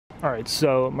Alright,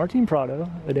 so Martin Prado,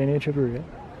 Adeiny Hechavarria,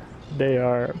 they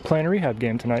are playing a rehab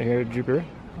game tonight here at Jupiter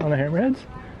on the Hammerheads.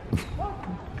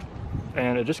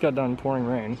 And it just got done pouring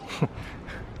rain.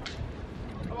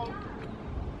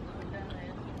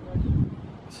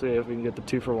 Let's see if we can get the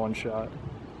 2-for-1 shot.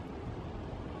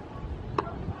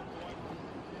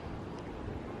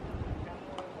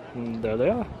 And there they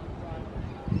are.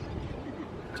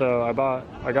 So I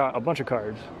got a bunch of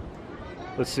cards.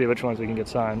 Let's see which ones we can get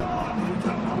signed.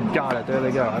 Got it, there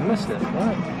they go. I missed it.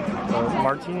 What?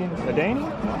 Martin Adeiny?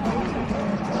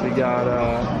 We got,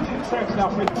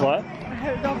 what?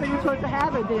 I don't think you're supposed to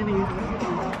have it, Denny.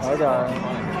 I got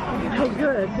it. Oh,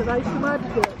 good, because I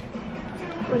smudged it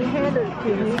when he handed it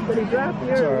to me, but he dropped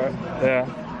yours. It's alright,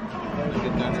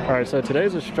 yeah. Alright, so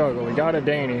today's a struggle. We got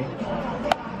Adeiny,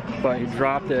 but he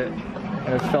dropped it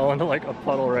and it fell into like a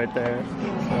puddle right there.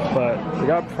 But we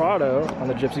got Prado on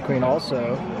the Gypsy Queen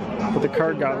also, but the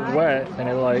card got wet and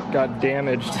it like got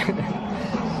damaged.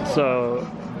 So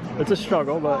it's a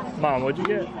struggle, but Mom, what'd you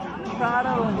get?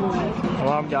 Prado and Adeiny.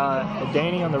 Mom got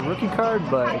Adeiny on the rookie card,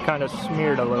 but it kind of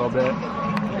smeared a little bit.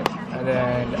 And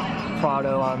then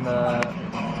Prado on the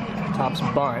Topps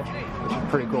bunt, which is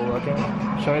pretty cool looking.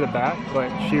 Show me the back,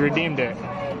 but she redeemed it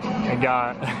and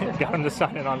got him to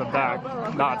sign it on the back,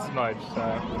 not smudged.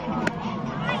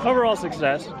 So overall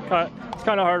success. It's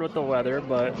kind of hard with the weather,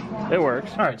 but it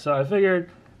works. All right, so I figured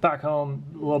back home,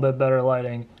 a little bit better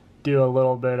lighting, do a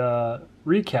little bit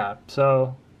recap.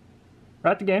 So we're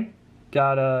at the game.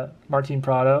 Got Martin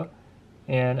Prado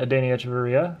and Adeiny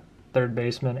Hechavarria, third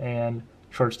baseman and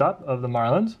shortstop of the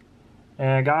Marlins. And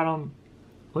I got them,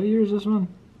 what year is this one?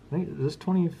 I think, is this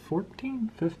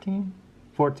 2014, 15?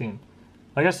 14.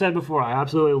 Like I said before, I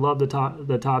absolutely love the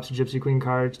Topps Gypsy Queen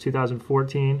cards,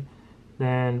 2014.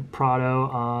 Then Prado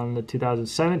on the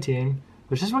 2017,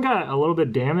 which this one got a little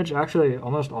bit damaged. Actually,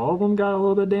 almost all of them got a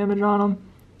little bit damage on them.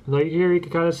 Like here, you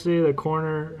can kind of see the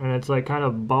corner, and it's like kind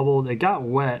of bubbled. It got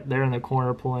wet there in the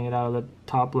corner, pulling it out of the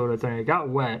top loader thing. It got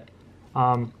wet.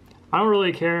 I don't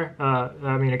really care.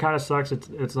 I mean, it kind of sucks.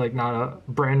 It's like not a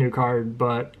brand new card,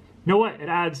 but you know what? It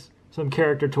adds some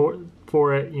character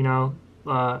for it, you know.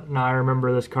 Now I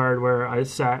remember this card where I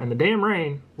sat in the damn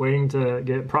rain waiting to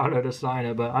get Prado to sign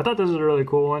it, but I thought this was a really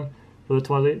cool one for the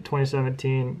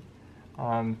 2017.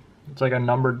 It's like a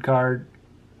numbered card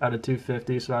out of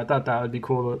 250, so I thought that would be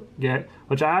cool to get,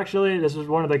 which this is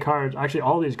one of the cards, actually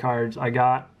all these cards I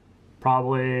got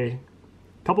probably a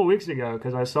couple weeks ago,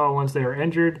 because I saw once they were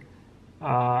injured.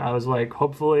 I was like,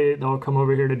 hopefully they'll come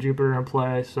over here to Jupiter and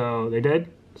play, so they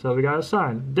did. So we got a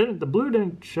sign. The blue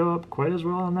didn't show up quite as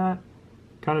well on that.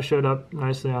 Kind of showed up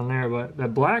nicely on there, but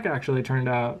that black actually turned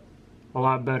out a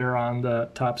lot better on the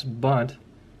Topps bunt.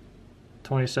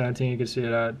 2017, you can see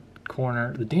it at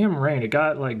corner. The damn rain, it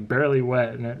got like barely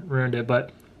wet and it ruined it,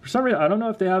 but for some reason, I don't know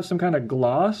if they have some kind of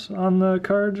gloss on the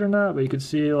cards or not, but you could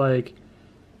see like,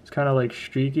 it's kind of like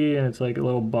streaky and it's like a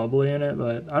little bubbly in it,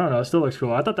 but I don't know, it still looks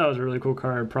cool. I thought that was a really cool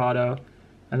card, Prado.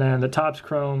 And then the Topps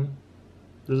Chrome,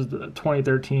 this is the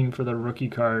 2013 for the rookie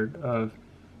card of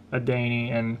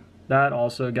Adeiny, and that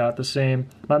also got the same.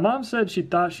 My mom said she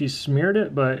thought she smeared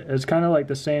it, but it's kind of like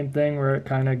the same thing where it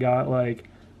kind of got like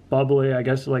bubbly. I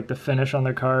guess like the finish on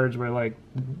the cards where like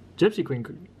Gypsy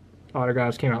Queen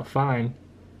autographs came out fine.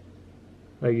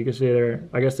 Like you can see there,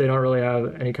 I guess they don't really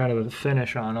have any kind of a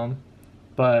finish on them.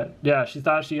 But yeah, she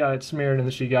thought she got it smeared and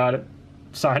then she got it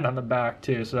signed on the back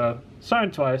too. So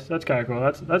signed twice, that's kind of cool.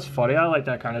 That's funny, I like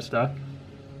that kind of stuff.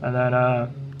 And then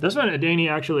this one Adeiny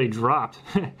actually dropped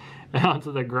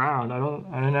onto the ground. I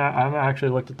haven't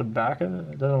actually looked at the back of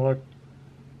it. It doesn't look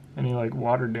any like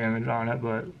water damage on it,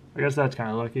 but I guess that's kind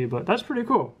of lucky, but that's pretty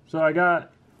cool. So I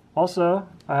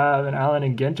have an Allen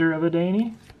and Ginter of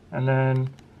Adeiny, and then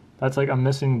that's like a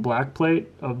missing black plate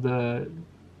of the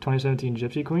 2017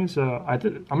 Gypsy Queen. So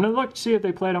I'm gonna look to see if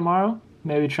they play tomorrow.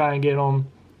 Maybe try and get them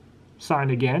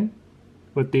signed again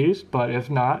with these, but if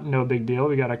not, no big deal.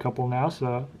 We got a couple now,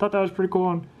 so I thought that was pretty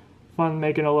cool and fun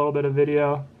making a little bit of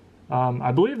video.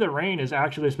 I believe the rain is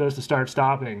actually supposed to start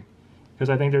stopping because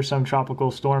I think there's some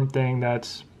tropical storm thing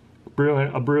that's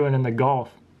brewing in the Gulf,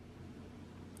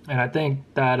 and I think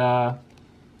that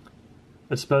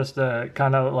it's supposed to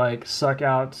kind of like suck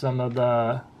out some of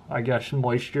the, I guess,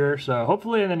 moisture. So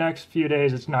hopefully in the next few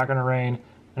days it's not going to rain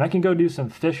and I can go do some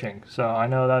fishing. So I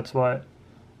know that's what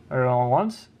everyone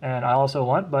wants, and I also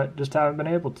want, but just haven't been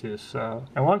able to. So,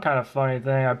 and one kind of funny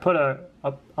thing,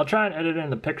 I'll try and edit in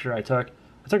the picture I took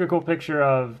a cool picture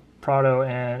of Prado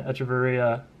and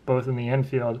Hechavarria both in the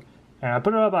infield, and I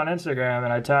put it up on Instagram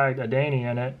and I tagged Adeiny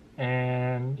in it,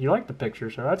 and he liked the picture,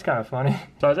 so that's kind of funny.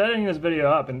 So I was editing this video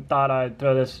up and thought I'd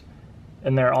throw this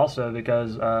in there also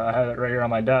because I had it right here on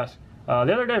my desk. The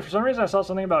other day, for some reason, I saw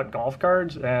something about golf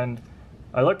cards, and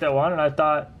I looked at one and I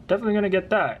thought, definitely gonna get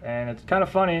that. And it's kind of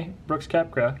funny, Brooks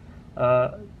Koepka,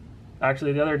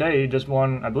 actually the other day he just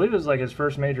won, I believe it was like his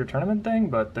first major tournament thing,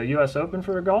 but the US Open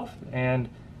for golf, and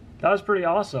that was pretty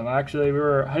awesome. Actually, we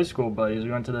were high school buddies.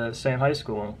 We went to the same high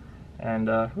school, and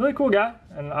really cool guy.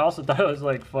 And I also thought it was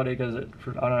like funny because it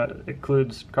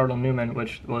includes Cardinal Newman,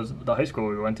 which was the high school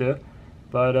we went to.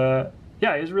 But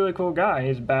yeah, he's a really cool guy.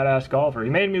 He's a badass golfer. He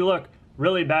made me look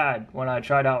really bad when I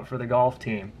tried out for the golf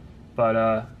team,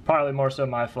 but probably more so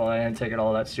my fault. I didn't take it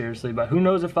all that seriously. But who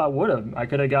knows if I would have? I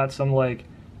could have got some like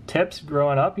tips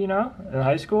growing up, you know, in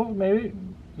high school maybe.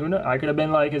 Who knows? I could have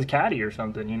been like his caddy or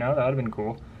something, you know. That would have been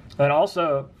cool. And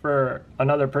also for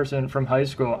another person from high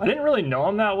school, I didn't really know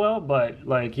him that well, but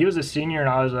like he was a senior and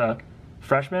I was a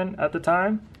freshman at the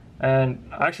time. And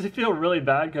I actually feel really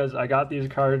bad because I got these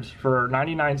cards for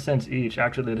 99 cents each.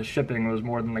 Actually, the shipping was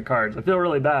more than the cards. I feel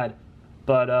really bad.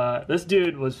 But this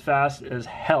dude was fast as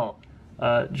hell.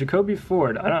 Jacoby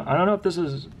Ford. I don't know if this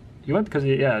is, he went because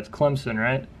yeah, it's Clemson,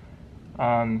 right?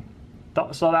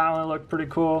 Saw that one, looked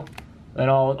pretty cool. And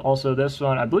also this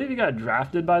one, I believe he got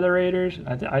drafted by the Raiders.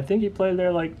 I think he played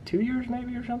there like 2 years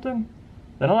maybe or something.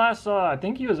 Then the last saw, I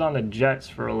think he was on the Jets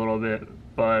for a little bit.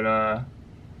 But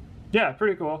yeah,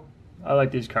 pretty cool. I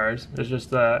like these cards. It's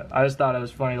just I just thought it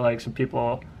was funny, like some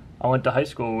people I went to high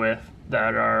school with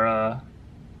that are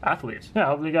athletes. Yeah,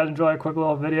 hopefully you guys enjoy a quick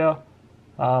little video.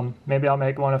 Maybe I'll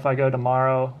make one if I go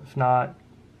tomorrow. If not,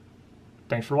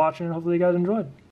 thanks for watching. Hopefully you guys enjoyed.